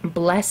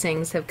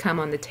 blessings have come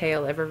on the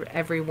tail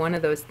every one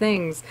of those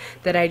things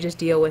that I just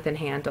deal with and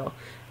handle.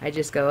 I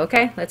just go,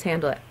 okay, let's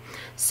handle it.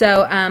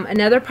 So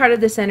another part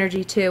of this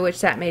energy too, which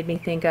that made me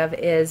think of,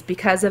 is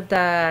because of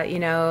the, you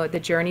know, the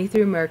journey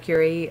through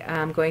Mercury,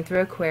 going through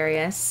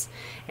Aquarius,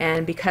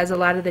 and because a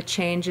lot of the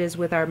changes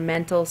with our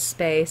mental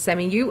space, I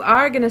mean, you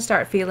are going to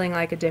start feeling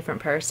like a different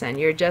person.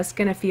 You're just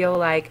going to feel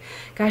like,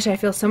 gosh, I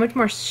feel so much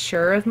more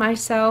sure of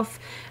myself.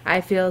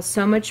 I feel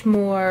so much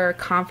more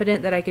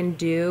confident that I can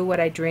do what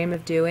I dream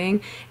of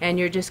doing. And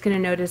you're just going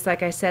to notice,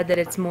 like I said, that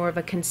it's more of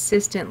a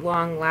consistent,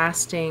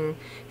 long-lasting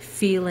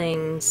feeling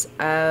feelings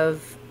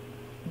of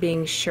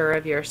being sure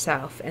of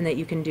yourself and that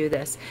you can do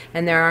this.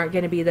 And there aren't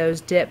going to be those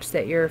dips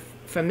that you're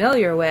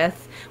familiar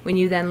with when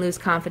you then lose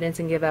confidence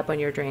and give up on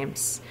your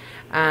dreams.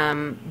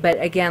 But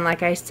again,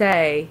 like I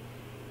say,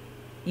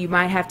 you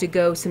might have to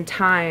go some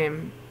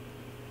time,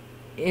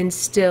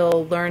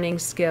 instill learning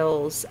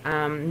skills,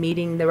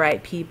 meeting the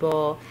right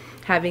people,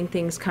 having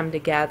things come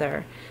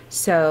together.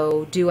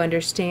 So do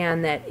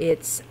understand that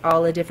it's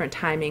all a different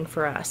timing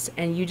for us,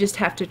 and you just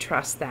have to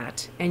trust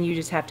that, and you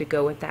just have to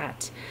go with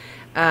that.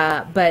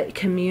 But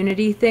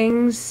community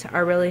things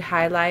are really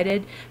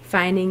highlighted.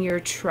 Finding your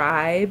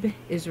tribe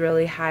is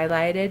really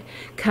highlighted.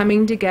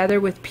 Coming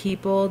together with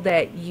people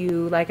that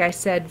you, like I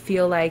said,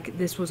 feel like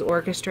this was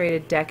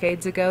orchestrated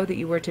decades ago, that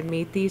you were to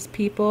meet these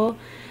people.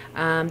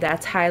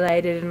 That's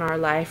highlighted in our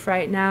life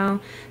right now.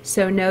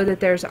 So know that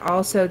there's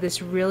also this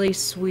really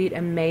sweet,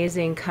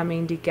 amazing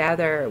coming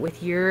together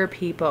with your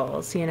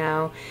peoples, you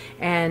know,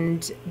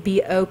 and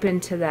be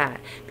open to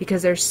that,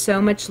 because there's so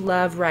much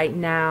love right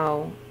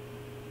now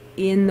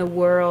in the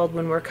world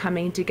when we're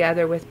coming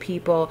together with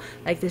people.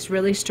 Like this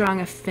really strong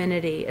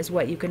affinity is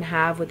what you can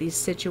have with these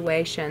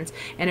situations.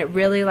 And it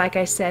really, like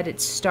I said, it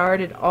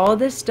started, all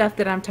this stuff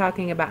that I'm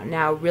talking about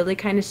now really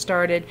kind of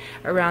started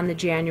around the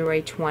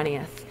January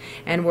 20th.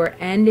 And we're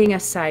ending a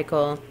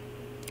cycle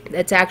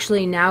that's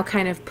actually now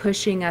kind of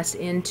pushing us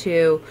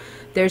into,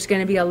 there's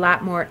going to be a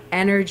lot more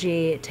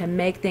energy to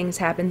make things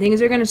happen. Things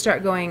are going to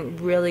start going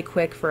really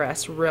quick for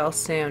us real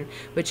soon,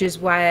 which is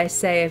why I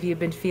say, if you've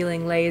been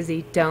feeling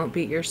lazy, don't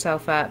beat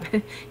yourself up.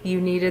 You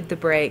needed the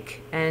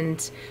break,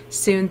 and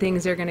soon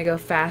things are going to go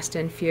fast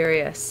and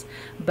furious.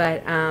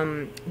 But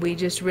we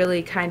just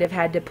really kind of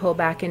had to pull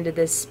back into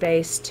this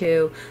space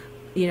to,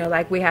 you know,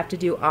 like we have to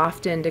do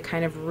often, to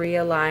kind of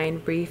realign,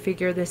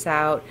 refigure this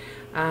out,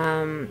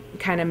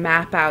 kind of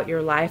map out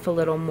your life a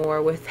little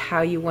more with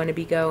how you want to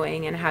be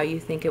going and how you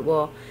think it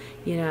will,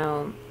 you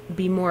know,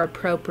 be more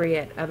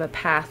appropriate of a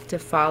path to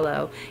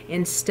follow,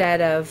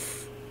 instead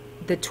of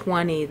the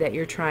 20 that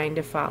you're trying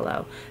to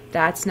follow.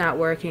 That's not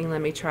working,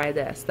 let me try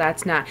this.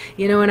 That's not,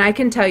 you know, and I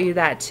can tell you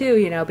that too,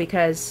 you know,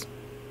 because,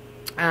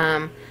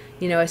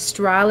 you know,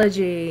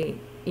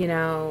 astrology, you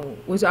know,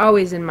 was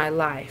always in my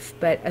life,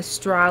 but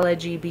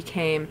astrology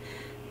became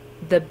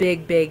the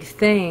big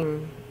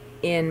thing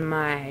in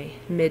my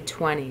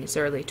mid-20s,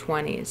 early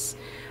 20s.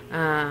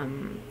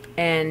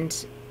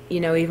 And,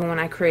 you know, even when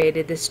I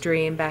created this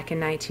dream back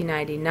in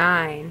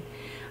 1999,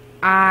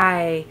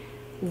 I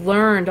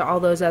learned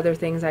all those other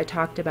things I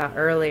talked about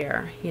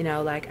earlier. You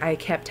know, like I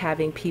kept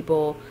having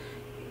people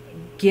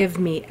give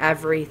me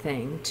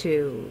everything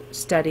to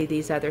study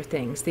these other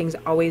things. Things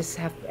always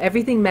have,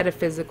 everything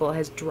metaphysical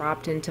has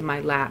dropped into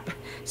my lap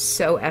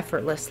so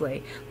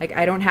effortlessly. Like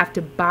I don't have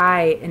to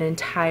buy an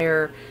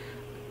entire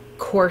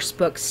course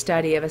book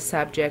study of a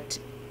subject.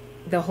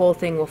 The whole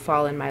thing will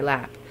fall in my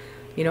lap.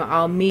 You know,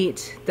 I'll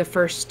meet the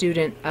first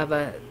student of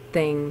a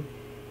thing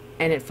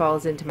and it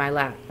falls into my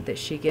lap, that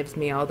she gives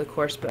me all the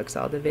course books,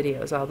 all the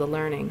videos, all the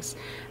learnings.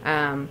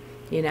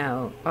 You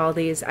know, all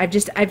these,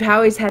 I've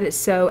always had it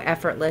so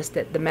effortless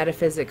that the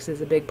metaphysics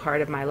is a big part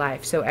of my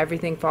life. So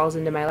everything falls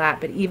into my lap.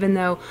 But even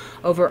though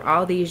over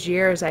all these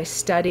years I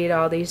studied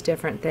all these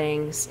different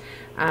things,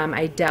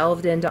 I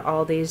delved into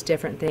all these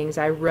different things,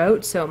 I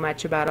wrote so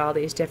much about all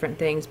these different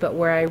things, but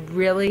where I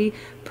really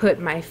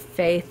put my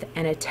faith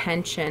and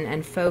attention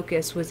and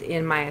focus was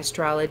in my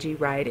astrology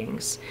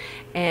writings.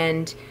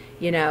 And,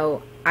 you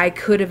know, I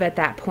could have at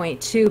that point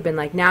too been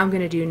like, now I'm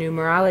going to do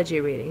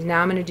numerology readings,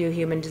 now I'm going to do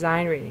human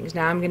design readings,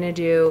 now I'm going to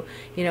do,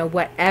 you know,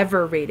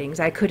 whatever readings.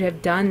 I could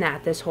have done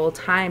that this whole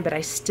time, but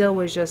I still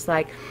was just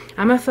like,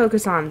 I'm going to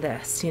focus on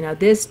this. You know,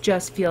 this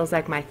just feels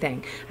like my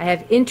thing. I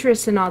have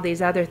interest in all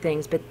these other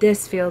things, but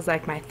this feels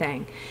like my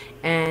thing.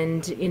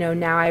 And, you know,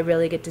 now I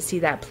really get to see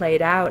that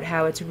played out,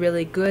 how it's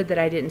really good that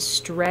I didn't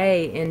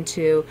stray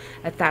into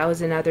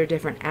 1,000 other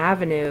different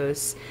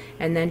avenues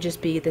and then just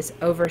be this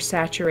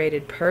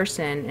oversaturated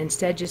person.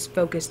 Instead, just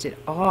focused it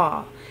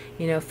all,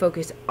 you know,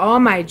 focus all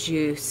my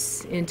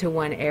juice into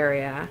one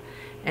area.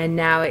 And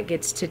now it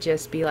gets to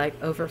just be like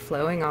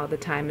overflowing all the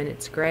time, and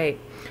it's great.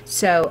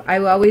 So I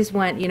always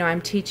want, you know, I'm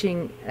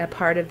teaching a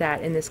part of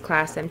that in this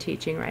class I'm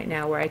teaching right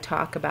now, where I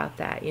talk about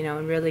that, you know,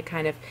 and really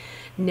kind of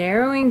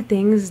narrowing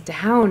things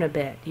down a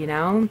bit, you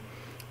know,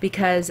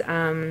 because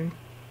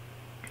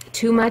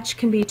too much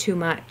can be too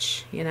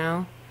much, you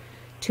know,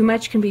 too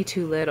much can be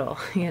too little,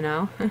 you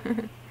know,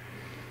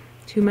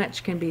 too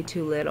much can be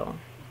too little,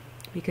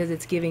 because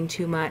it's giving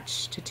too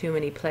much to too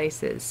many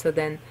places. So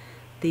then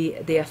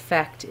the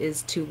effect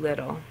is too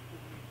little.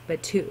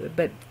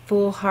 But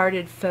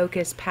full-hearted,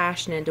 focused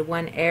passion into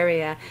one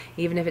area,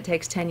 even if it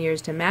takes 10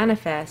 years to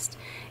manifest,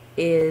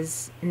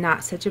 is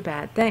not such a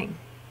bad thing.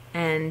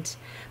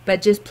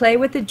 But just play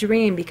with the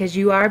dream, because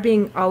you are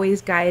being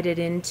always guided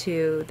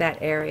into that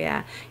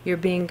area. You're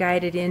being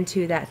guided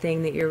into that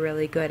thing that you're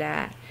really good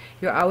at.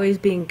 You're always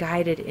being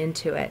guided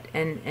into it,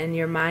 and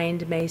your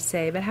mind may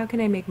say, but how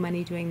can I make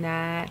money doing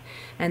that,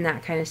 and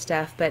that kind of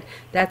stuff. But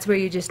that's where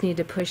you just need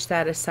to push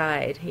that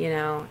aside, you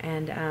know,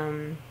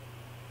 and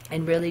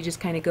and really just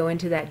kind of go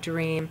into that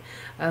dream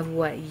of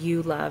what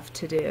you love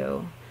to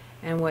do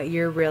and what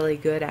you're really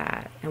good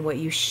at and what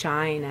you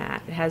shine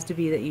at. It has to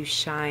be that you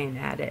shine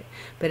at it,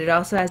 but it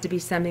also has to be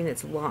something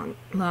that's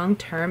long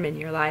term in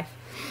your life,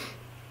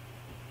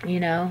 you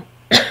know.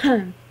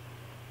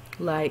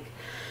 like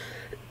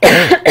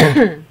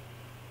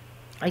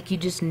like you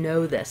just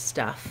know this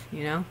stuff,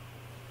 you know.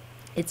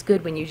 It's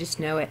good when you just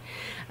know it.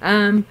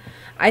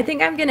 I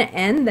think I'm gonna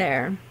end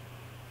there.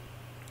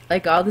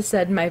 Like all of a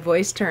sudden my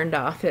voice turned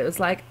off. It was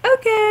like,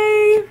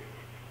 okay,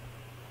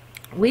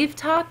 we've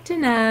talked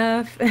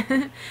enough.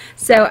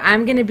 So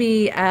I'm gonna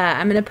be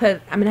I'm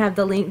gonna have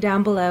the link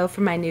down below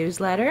for my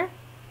newsletter,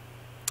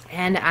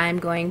 and I'm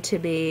going to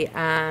be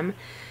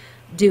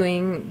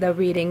doing the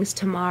readings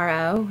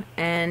tomorrow,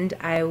 and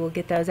I will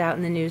get those out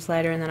in the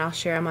newsletter, and then I'll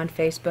share them on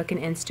Facebook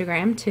and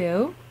Instagram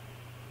too.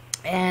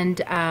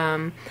 And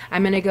I'm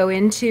going to go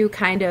into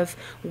kind of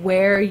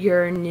where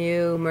your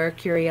new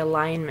Mercury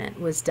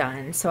alignment was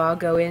done. So I'll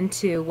go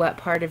into what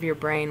part of your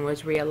brain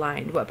was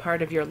realigned, what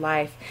part of your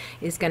life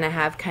is going to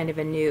have kind of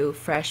a new,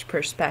 fresh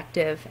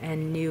perspective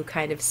and new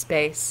kind of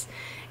space.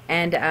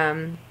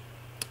 And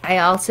I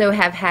also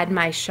have had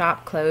my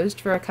shop closed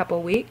for a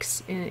couple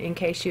weeks, in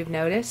case you've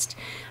noticed.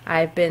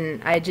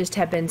 I just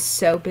have been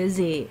so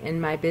busy in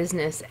my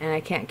business, and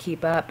I can't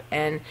keep up,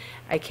 and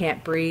I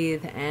can't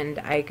breathe, and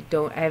I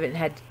haven't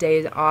had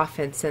days off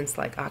since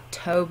like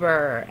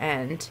October,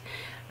 and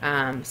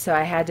so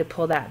I had to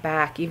pull that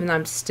back, even though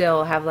I'm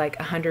still have like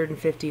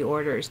 150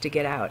 orders to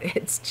get out.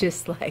 It's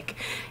just like,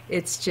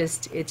 it's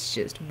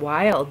just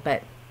wild.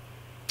 But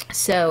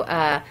so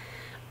I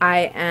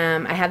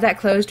have that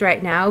closed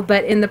right now,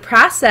 but in the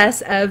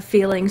process of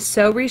feeling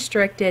so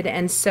restricted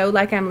and so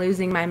like I'm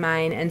losing my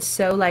mind and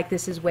so like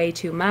this is way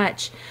too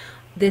much,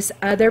 this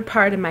other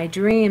part of my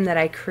dream that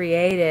I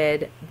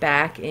created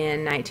back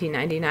in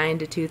 1999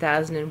 to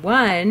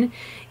 2001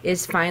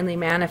 is finally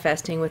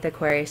manifesting with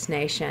Aquarius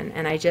Nation.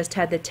 And I just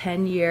had the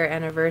 10-year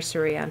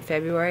anniversary on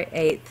February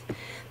 8th.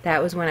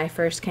 That was when I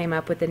first came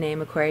up with the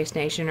name Aquarius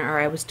Nation,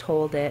 or I was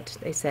told it.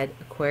 They said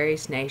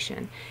Aquarius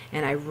Nation,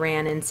 and I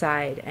ran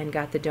inside and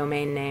got the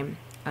domain name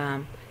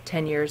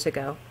 10 years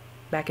ago,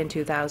 back in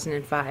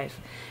 2005.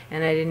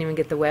 And I didn't even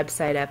get the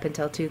website up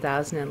until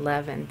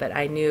 2011, but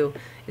I knew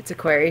it's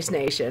Aquarius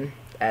Nation.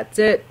 That's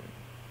it.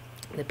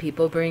 The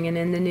people bringing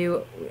in the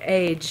new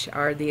age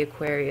are the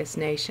Aquarius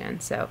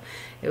Nation. So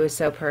it was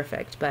so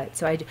perfect. But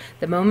so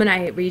the moment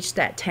I reached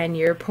that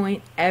 10-year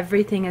point,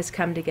 everything has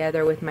come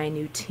together with my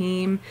new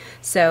team.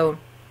 So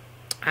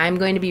I'm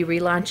going to be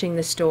relaunching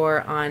the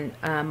store on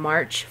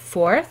March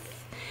 4th.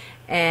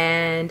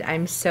 And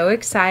I'm so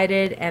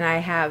excited, and I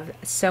have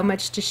so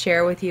much to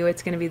share with you.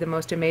 It's going to be the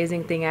most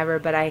amazing thing ever,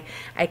 but I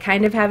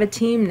kind of have a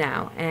team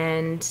now,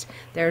 and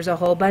there's a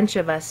whole bunch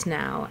of us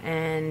now,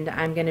 and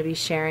I'm going to be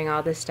sharing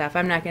all this stuff.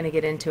 I'm not going to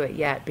get into it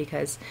yet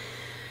because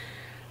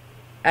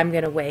I'm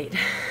going to wait.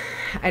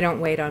 I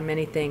don't wait on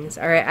many things.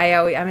 Or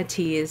I'm a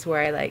tease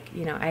where I like,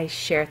 you know, I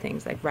share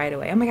things like right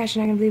away. Oh my gosh,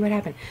 you're not going to believe what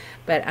happened.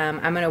 But I'm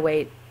going to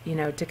wait, you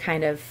know, to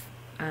kind of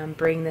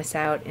bring this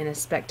out in a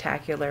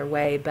spectacular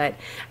way. But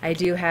I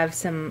do have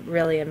some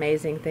really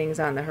amazing things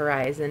on the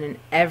horizon, and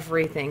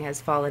everything has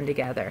fallen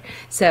together.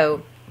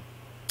 So,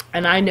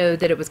 and I know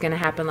that it was going to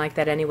happen like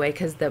that anyway,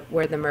 because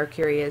where the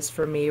Mercury is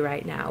for me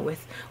right now,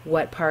 with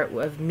what part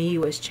of me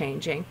was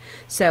changing.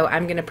 So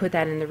I'm going to put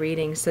that in the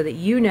reading so that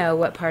you know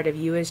what part of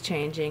you is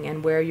changing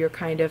and where you're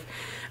kind of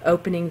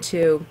opening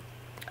to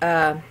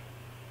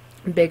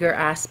bigger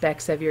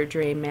aspects of your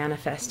dream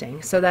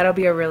manifesting. So that'll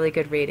be a really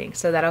good reading.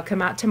 So that'll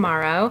come out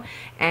tomorrow.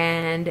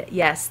 And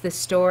yes, the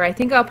store, I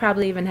think I'll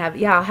probably even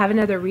have, I'll have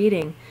another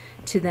reading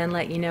to then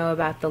let you know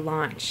about the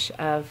launch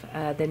of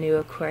the new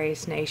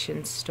Aquarius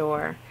Nation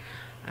store.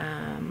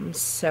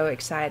 So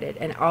excited.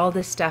 And all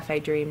this stuff, I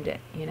dreamed it,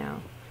 you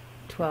know,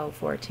 12,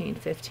 14,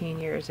 15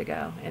 years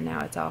ago. And now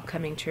it's all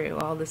coming true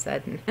all of a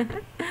sudden.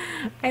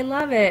 I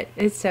love it.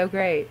 It's so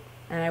great.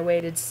 And I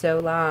waited so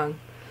long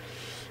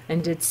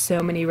and did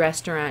so many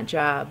restaurant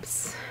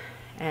jobs,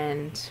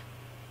 and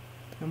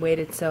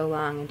waited so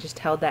long and just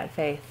held that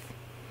faith.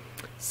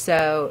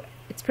 So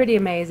it's pretty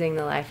amazing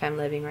the life I'm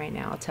living right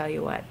now, I'll tell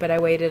you what. But I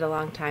waited a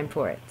long time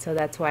for it, so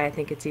that's why I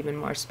think it's even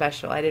more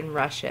special. I didn't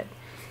rush it.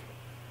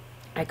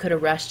 I could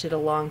have rushed it a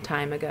long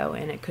time ago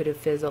and it could have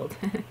fizzled.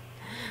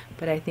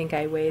 But I think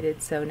I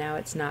waited, so now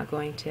it's not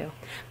going to.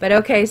 But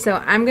okay,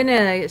 so I'm going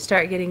to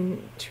start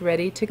getting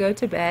ready to go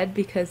to bed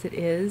because it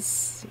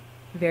is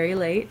very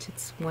late.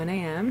 It's 1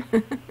 a.m.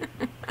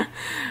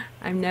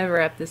 I'm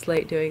never up this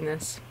late doing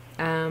this.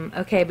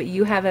 Okay, but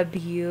you have a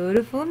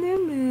beautiful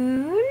new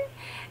moon,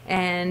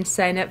 and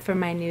sign up for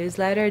my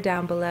newsletter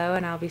down below,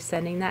 and I'll be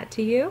sending that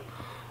to you.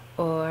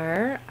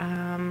 Or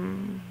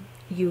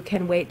you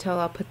can wait till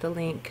I'll put the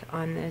link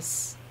on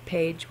this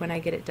page when I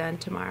get it done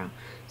tomorrow,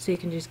 so you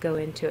can just go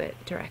into it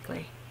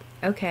directly.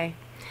 Okay,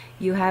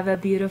 you have a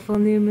beautiful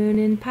new moon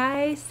in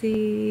Pisces.